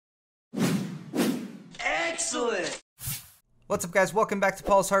Excellent! What's up guys, welcome back to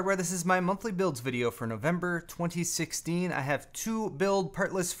Paul's Hardware. This is my monthly builds video for November 2016. I have two build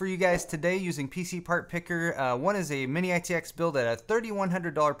part lists for you guys today using PC Part Picker. One is a Mini-ITX build at a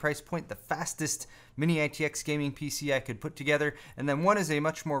 $3,100 price point, the fastest Mini-ITX gaming PC I could put together, and then one is a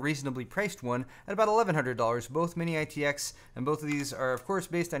much more reasonably priced one at about $1,100, both Mini-ITX, and both of these are of course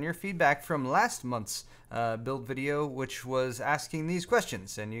based on your feedback from last month's build video, which was asking these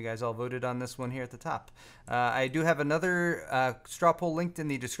questions, and you guys all voted on this one here at the top. I do have another straw poll linked in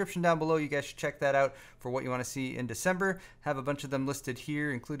the description down below. You guys should check that out for what you want to see in December. Have a bunch of them listed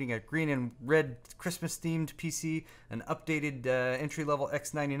here, including a green and red Christmas themed PC, an updated entry-level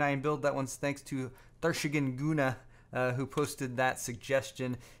X99 build. That one's thanks to Tharshigan Guna, who posted that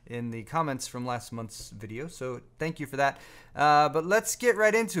suggestion in the comments from last month's video, so thank you for that. But let's get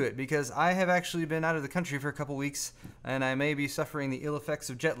right into it, because I have actually been out of the country for a couple weeks, and I may be suffering the ill effects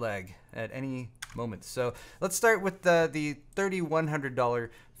of jet lag at any moment. So let's start with the $3,100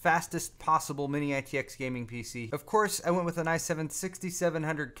 fastest possible Mini-ITX gaming PC. Of course, I went with an i7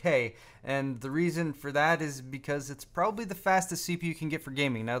 6700K, and the reason for that is because it's probably the fastest CPU you can get for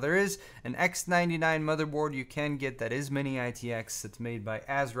gaming. Now, there is an X99 motherboard you can get that is Mini-ITX. It's made by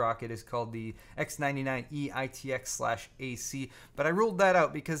ASRock. It is called the X99E ITX/AC, but I ruled that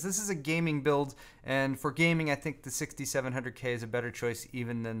out because this is a gaming build, and for gaming, I think the 6700K is a better choice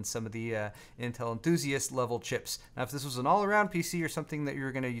even than some of the Intel enthusiast level chips. Now, if this was an all-around PC or something that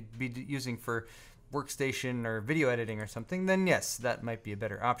you're going to be using for workstation or video editing or something, then yes, that might be a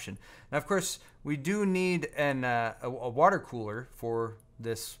better option. Now, of course, we do need a water cooler for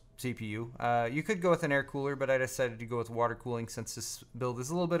this CPU. You could go with an air cooler, but I decided to go with water cooling since this build is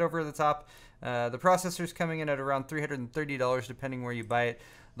a little bit over the top. The processor's coming in at around $330 depending where you buy it.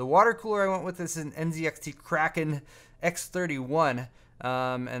 The water cooler I went with is an NZXT Kraken X31.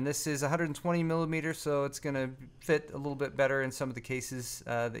 And this is 120 millimeters, so it's going to fit a little bit better in some of the cases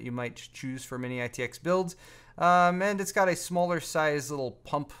that you might choose for Mini-ITX builds. And it's got a smaller size little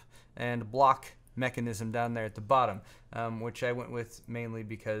pump and block mechanism down there at the bottom, which I went with mainly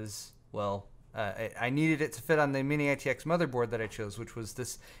because, well, I needed it to fit on the Mini-ITX motherboard that I chose, which was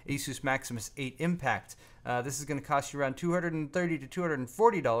this Asus Maximus 8 Impact. This is going to cost you around $230 to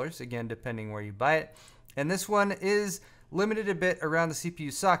 $240, again, depending where you buy it. And this one is limited a bit around the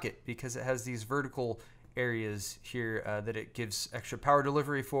CPU socket because it has these vertical areas here that it gives extra power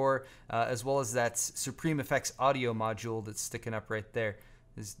delivery for, as well as that Supreme Effects audio module that's sticking up right there.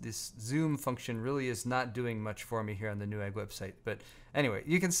 This zoom function really is not doing much for me here on the Newegg website, but anyway,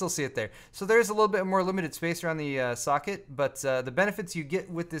 you can still see it there. So there's a little bit more limited space around the socket, but the benefits you get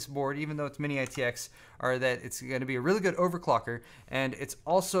with this board, even though it's Mini-ITX, are that it's going to be a really good overclocker, and it's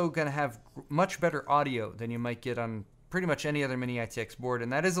also going to have much better audio than you might get on pretty much any other Mini-ITX board,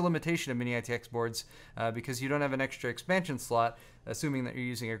 and that is a limitation of Mini-ITX boards because you don't have an extra expansion slot, assuming that you're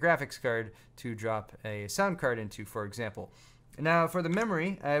using a graphics card to drop a sound card into, for example. Now, for the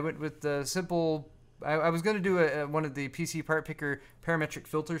memory, I went with the simple. I was going to do one of the PC Part Picker parametric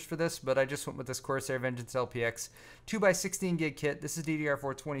filters for this, but I just went with this Corsair Vengeance LPX 2x16 gig kit. This is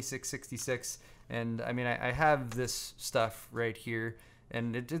DDR4 2666, and I mean, I have this stuff right here,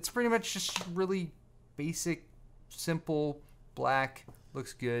 and it's pretty much just really basic, simple, black,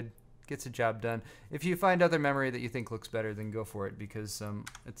 looks good, gets the job done. If you find other memory that you think looks better, then go for it, because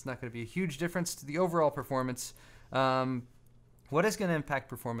it's not going to be a huge difference to the overall performance. What is going to impact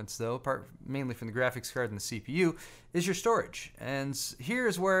performance, though, apart mainly from the graphics card and the CPU, is your storage. And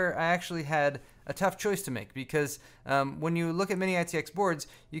here's where I actually had a tough choice to make, because when you look at Mini-ITX boards,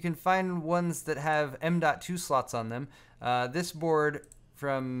 you can find ones that have M.2 slots on them. This board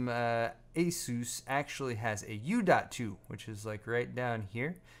from Asus actually has a U.2, which is like right down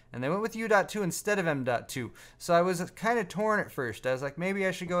here, and they went with U.2 instead of M.2. So I was kind of torn at first. I was like, maybe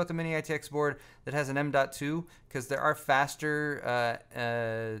I should go with the Mini-ITX board that has an M.2, because there are faster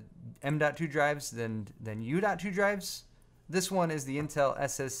M.2 drives than U.2 drives. This one is the Intel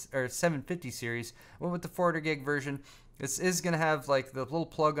 750 series. I went with the 400 gig version. This is going to have like the little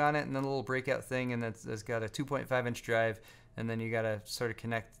plug on it and then a little breakout thing, and it's got a 2.5 inch drive. And then you got to sort of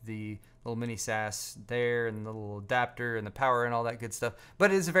connect the little mini SAS there and the little adapter and the power and all that good stuff.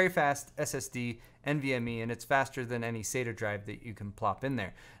 But it is a very fast SSD NVMe, and it's faster than any SATA drive that you can plop in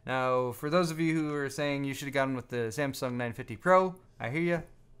there. Now, for those of you who are saying you should have gone with the Samsung 950 Pro, I hear you.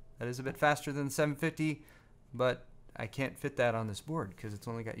 That is a bit faster than the 750, but I can't fit that on this board because it's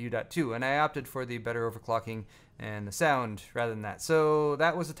only got U.2, and I opted for the better overclocking and the sound rather than that. So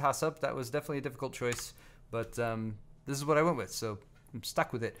that was a toss-up. That was definitely a difficult choice, but this is what I went with. So I'm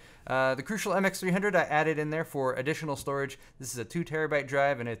stuck with it. The Crucial MX300 I added in there for additional storage. This is a 2 terabyte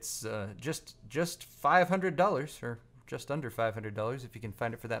drive, and it's just $500, or just under $500 if you can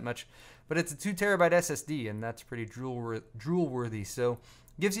find it for that much. But it's a 2 terabyte SSD, and that's pretty drool worthy. So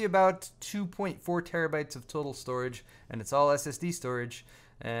gives you about 2.4 terabytes of total storage, and it's all SSD storage.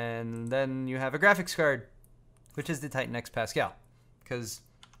 And then you have a graphics card, which is the Titan X Pascal, because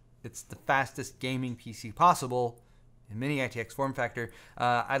it's the fastest gaming PC possible in Mini-ITX form factor.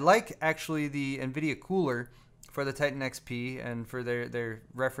 I like actually the NVIDIA cooler for the Titan XP and for their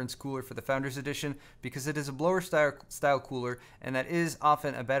reference cooler for the Founders Edition, because it is a blower style cooler, and that is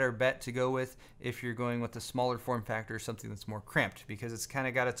often a better bet to go with if you're going with a smaller form factor or something that's more cramped, because it's kind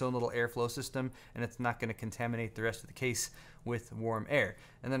of got its own little airflow system and it's not going to contaminate the rest of the case with warm air.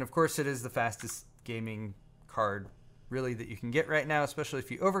 And then of course it is the fastest gaming card really that you can get right now, especially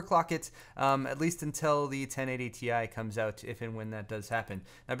if you overclock it, at least until the 1080 Ti comes out, if and when that does happen.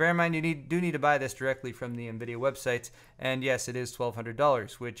 Now bear in mind, you do need to buy this directly from the NVIDIA website, and yes, it is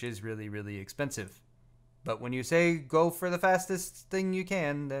 $1,200, which is really, really expensive. But when you say go for the fastest thing you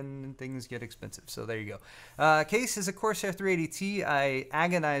can, then things get expensive. So there you go. Case is a Corsair 380T. I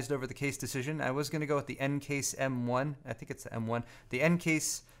agonized over the case decision. I was going to go with the N case M1. I think it's the M1. The N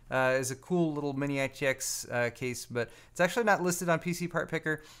case is a cool little Mini-ITX case, but it's actually not listed on PC Part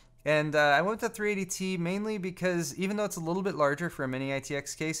Picker. And I went with the 380T mainly because even though it's a little bit larger for a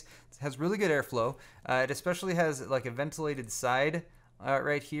Mini-ITX case, it has really good airflow. It especially has like a ventilated side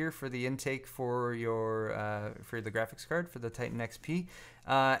right here for the intake for your for the graphics card for the Titan XP,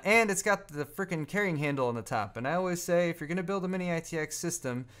 and it's got the freaking carrying handle on the top. And I always say, if you're going to build a Mini-ITX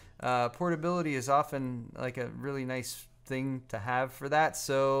system, portability is often like a really nice thing to have for that.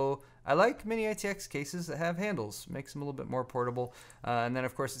 So I like Mini-ITX cases that have handles. Makes them a little bit more portable. And then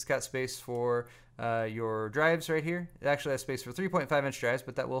of course it's got space for your drives right here. It actually has space for 3.5-inch drives,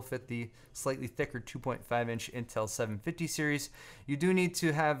 but that will fit the slightly thicker 2.5-inch Intel 750 series. You do need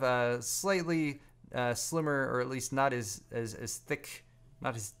to have a slightly slimmer, or at least not as thick,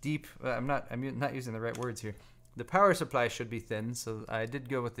 not as deep. I'm not using the right words here. The power supply should be thin, so I did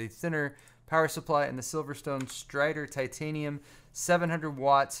go with the thinner power supply in the Silverstone Strider Titanium 700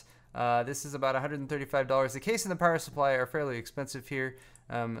 watts. This is about $135. The case and the power supply are fairly expensive here.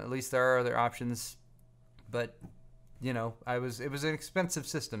 At least there are other options, but you know, it was an expensive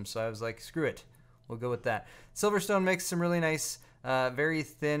system, so I was like, screw it, we'll go with that. Silverstone makes some really nice, very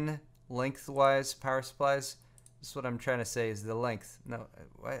thin lengthwise power supplies. This is what I'm trying to say, is the length. No,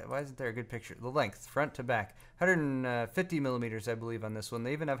 why isn't there a good picture? The length, front to back. 150 millimeters, I believe, on this one.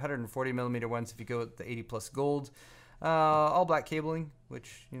 They even have 140 millimeter ones if you go with the 80 plus gold. All black cabling,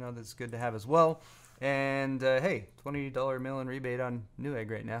 which, you know, that's good to have as well. And hey, $20 mail-in rebate on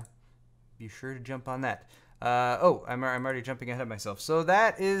Newegg right now. Be sure to jump on that. Oh, I'm already jumping ahead of myself. So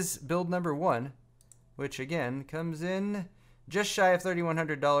that is build number 1, which again comes in just shy of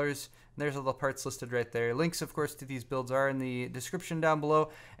 $3,100. There's all the parts listed right there. Links, of course, to these builds are in the description down below.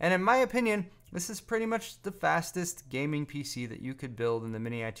 And in my opinion, this is pretty much the fastest gaming PC that you could build in the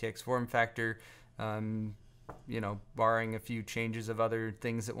Mini-ITX form factor. You know, barring a few changes of other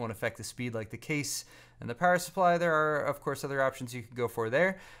things that won't affect the speed, like the case and the power supply. There are, of course, other options you could go for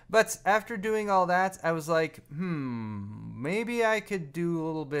there. But after doing all that, I was like, maybe I could do a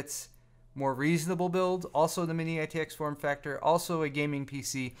little bit more reasonable build. Also the Mini-ITX form factor, also a gaming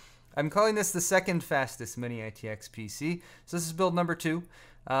PC. I'm calling this the 2nd fastest Mini-ITX PC. So this is build number 2.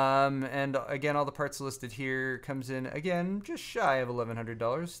 And again, all the parts listed here comes in, again, just shy of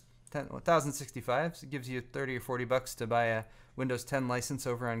 $1,100. 1,065, so it gives you 30 or 40 bucks to buy a Windows 10 license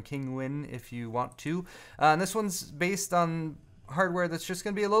over on Kingwin if you want to. And this one's based on hardware that's just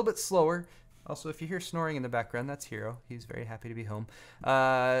going to be a little bit slower. Also, if you hear snoring in the background, that's Hero. He's very happy to be home.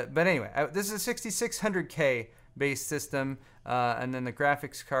 But anyway, this is a 6600K base system, and then the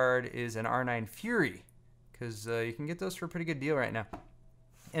graphics card is an R9 Fury, because you can get those for a pretty good deal right now.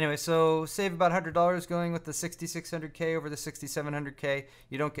 Anyway, so save about $100 going with the 6600K over the 6700K.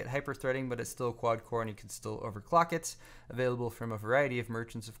 You don't get hyper-threading, but it's still quad-core, and you can still overclock it. Available from a variety of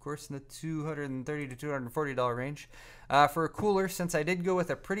merchants, of course, in the $230 to $240 range. For a cooler, since I did go with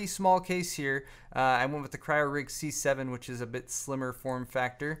a pretty small case here, I went with the CryoRig C7, which is a bit slimmer form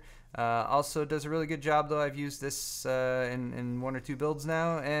factor. Also does a really good job, though. I've used this in 1 or 2 builds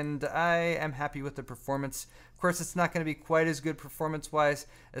now, and I am happy with the performance. Of course, it's not going to be quite as good performance-wise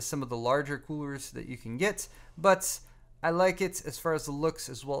as some of the larger coolers that you can get, but I like it as far as the looks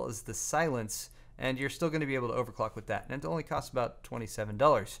as well as the silence, and you're still going to be able to overclock with that, and it only costs about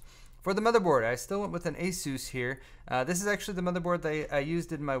 $27. For the motherboard, I still went with an Asus here. This is actually the motherboard that I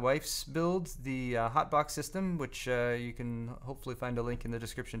used in my wife's build, the hotbox system, which you can hopefully find a link in the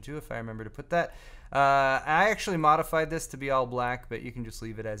description too if I remember to put that. I actually modified this to be all black, but you can just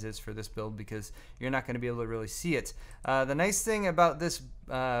leave it as is for this build because you're not going to be able to really see it. The nice thing about this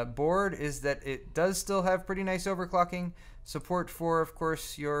board is that it does still have pretty nice overclocking. Support for, of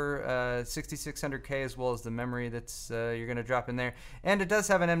course, your 6600K as well as the memory that's you're going to drop in there. And it does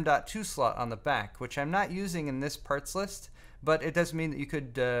have an M.2 slot on the back, which I'm not using in this parts list, but it does mean that you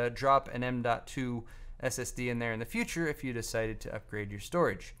could drop an M.2 SSD in there in the future if you decided to upgrade your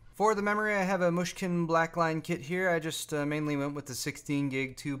storage. For the memory, I have a Mushkin Blackline kit here. I just mainly went with the 16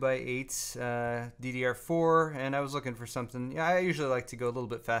 gig 2x8 DDR4, and I was looking for something. I usually like to go a little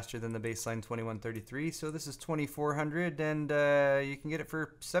bit faster than the baseline 2133, so this is 2400, and you can get it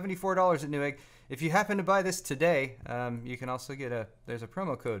for $74 at Newegg. If you happen to buy this today, you can also get there's a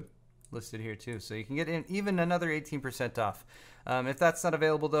promo code listed here too, so you can get even another 18% off. If that's not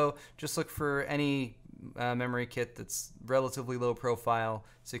available though, just look for any memory kit that's relatively low profile,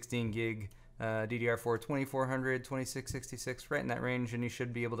 16 gig DDR4 2400, 2666, right in that range, and you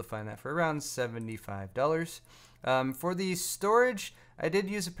should be able to find that for around $75. For the storage, I did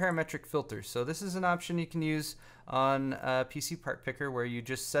use a parametric filter, so this is an option you can use on PC Part Picker where you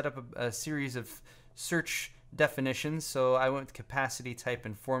just set up a series of search definitions. So I went with capacity, type,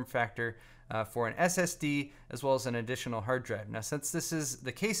 and form factor for an SSD as well as an additional hard drive. Now, since this is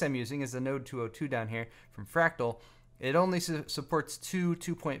the case I'm using is the Node 202 down here from Fractal, it only supports two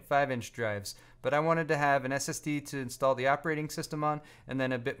 2.5-inch drives, but I wanted to have an SSD to install the operating system on and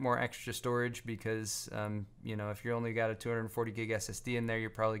then a bit more extra storage because, you know, if you only got a 240 gig SSD in there, you're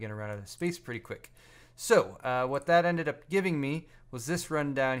probably going to run out of space pretty quick. So what that ended up giving me was this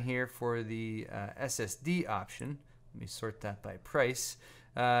rundown here for the SSD option. Let me sort that by price.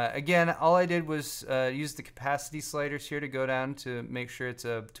 Again, all I did was use the capacity sliders here to go down to make sure it's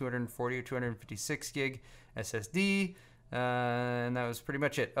a 240 or 256 gig SSD, and that was pretty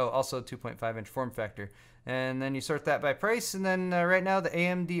much it. Oh, also 2.5-inch form factor. And then you sort that by price, and then right now the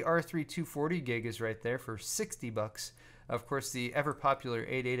AMD R3 240 gig is right there for $60. Of course, the ever-popular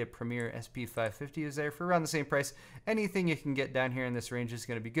 880 Premier SP550 is there for around the same price. Anything you can get down here in this range is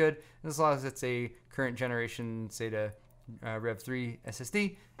going to be good. As long as it's a current generation SATA Rev 3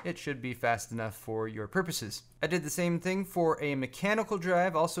 SSD, it should be fast enough for your purposes. I did the same thing for a mechanical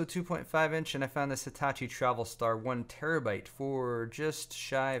drive, also 2.5-inch, and I found this Hitachi Travel Star 1 terabyte for just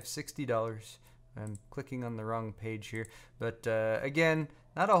shy of $60. I'm clicking on the wrong page here, but again,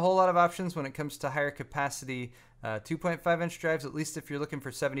 not a whole lot of options when it comes to higher capacity 2.5-inch drives, at least if you're looking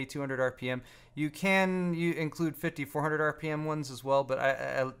for 7200 RPM. You include 5400 RPM ones as well, but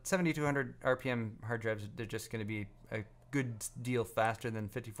 7200 RPM hard drives, they're just going to be a good deal faster than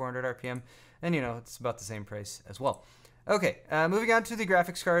 5400 RPM, and you know, it's about the same price as well. Okay, moving on to the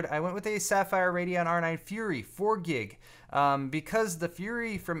graphics card, I went with a Sapphire Radeon R9 Fury 4 gig because the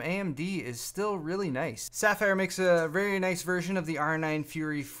Fury from AMD is still really nice. Sapphire makes a very nice version of the R9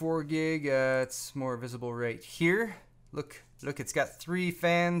 Fury 4 gig. It's more visible right here. Look, it's got 3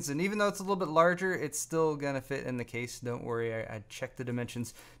 fans, and even though it's a little bit larger, it's still gonna fit in the case. Don't worry, I checked the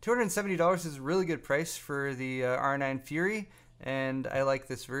dimensions. $270 is a really good price for the R9 Fury, and I like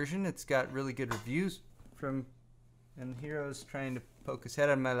this version. It's got really good reviews from... And Hero's trying to poke his head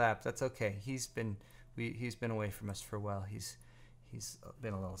on my lap. That's okay. He's been away from us for a while. He's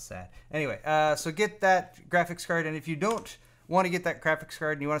been a little sad. Anyway, so get that graphics card, and if you don't want to get that graphics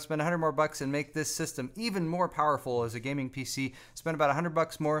card and you want to spend $100 more and make this system even more powerful as a gaming PC, spend about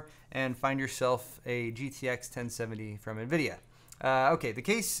 $100 more and find yourself a GTX 1070 from NVIDIA. Okay, the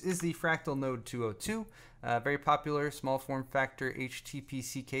case is the Fractal Node 202. Very popular small form factor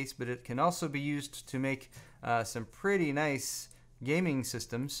HTPC case, but it can also be used to make some pretty nice gaming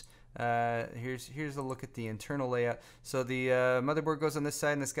systems. Here's a look at the internal layout. So the motherboard goes on this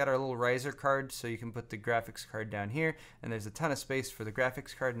side, and it's got our little riser card, so you can put the graphics card down here, and there's a ton of space for the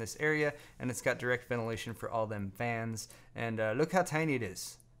graphics card in this area, and it's got direct ventilation for all them fans. And look how tiny it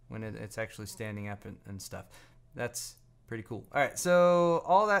is when it's actually standing up and stuff. That's pretty cool. All right, so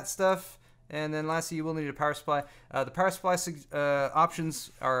all that stuff. And then lastly, you will need a power supply. The power supply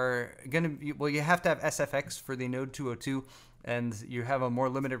options are going to be, well, you have to have SFX for the Node 202, and you have a more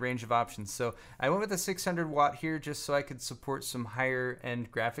limited range of options. So I went with a 600 watt here just so I could support some higher end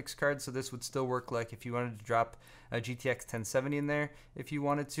graphics cards. So this would still work like if you wanted to drop a GTX 1070 in there if you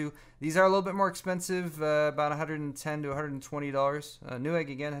wanted to. These are a little bit more expensive, about $110 to $120. Newegg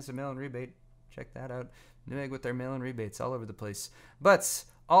again has a mail-in rebate. Check that out. Newegg with their mail-in rebates all over the place. But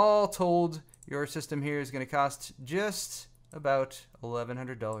all told, your system here is going to cost just about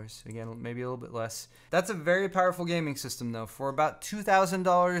 $1,100. Again, maybe a little bit less. That's a very powerful gaming system though, for about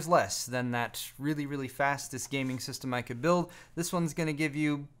 $2,000 less than that really fastest gaming system I could build. This one's gonna give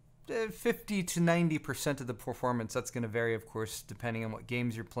you 50 to 90% of the performance. That's going to vary, of course, depending on what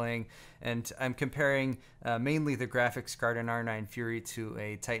games you're playing. And I'm comparing mainly the graphics card in R9 Fury to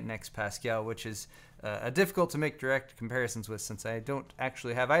a Titan X Pascal, which is difficult to make direct comparisons with since I don't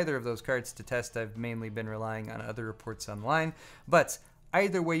actually have either of those cards to test. I've mainly been relying on other reports online. But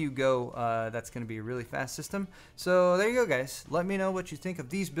either way you go, that's going to be a really fast system. So there you go, guys. Let me know what you think of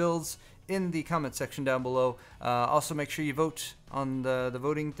these builds in the comment section down below. Also make sure you vote on the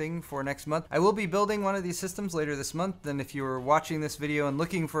voting thing for next month. I will be building one of these systems later this month, and if you were watching this video and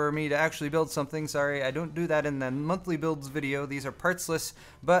looking for me to actually build something, sorry, I don't do that in the monthly builds video. These are partsless,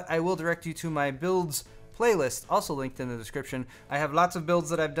 but I will direct you to my builds playlist, also linked in the description. I have lots of builds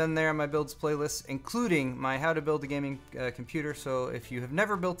that I've done there on my builds playlist, including my how to build a gaming computer. So if you have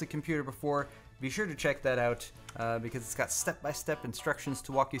never built a computer before, be sure to check that out because it's got step-by-step instructions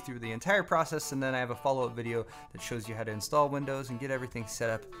to walk you through the entire process, and then I have a follow-up video that shows you how to install Windows and get everything set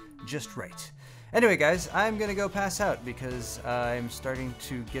up just right. Anyway, guys, I'm gonna go pass out because I'm starting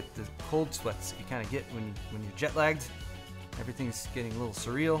to get the cold sweats that you kind of get when you're jet-lagged. Everything's getting a little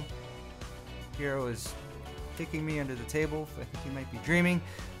surreal. Hero is kicking me under the table. I think he might be dreaming.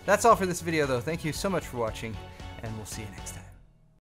 That's all for this video, though. Thank you so much for watching, and we'll see you next time.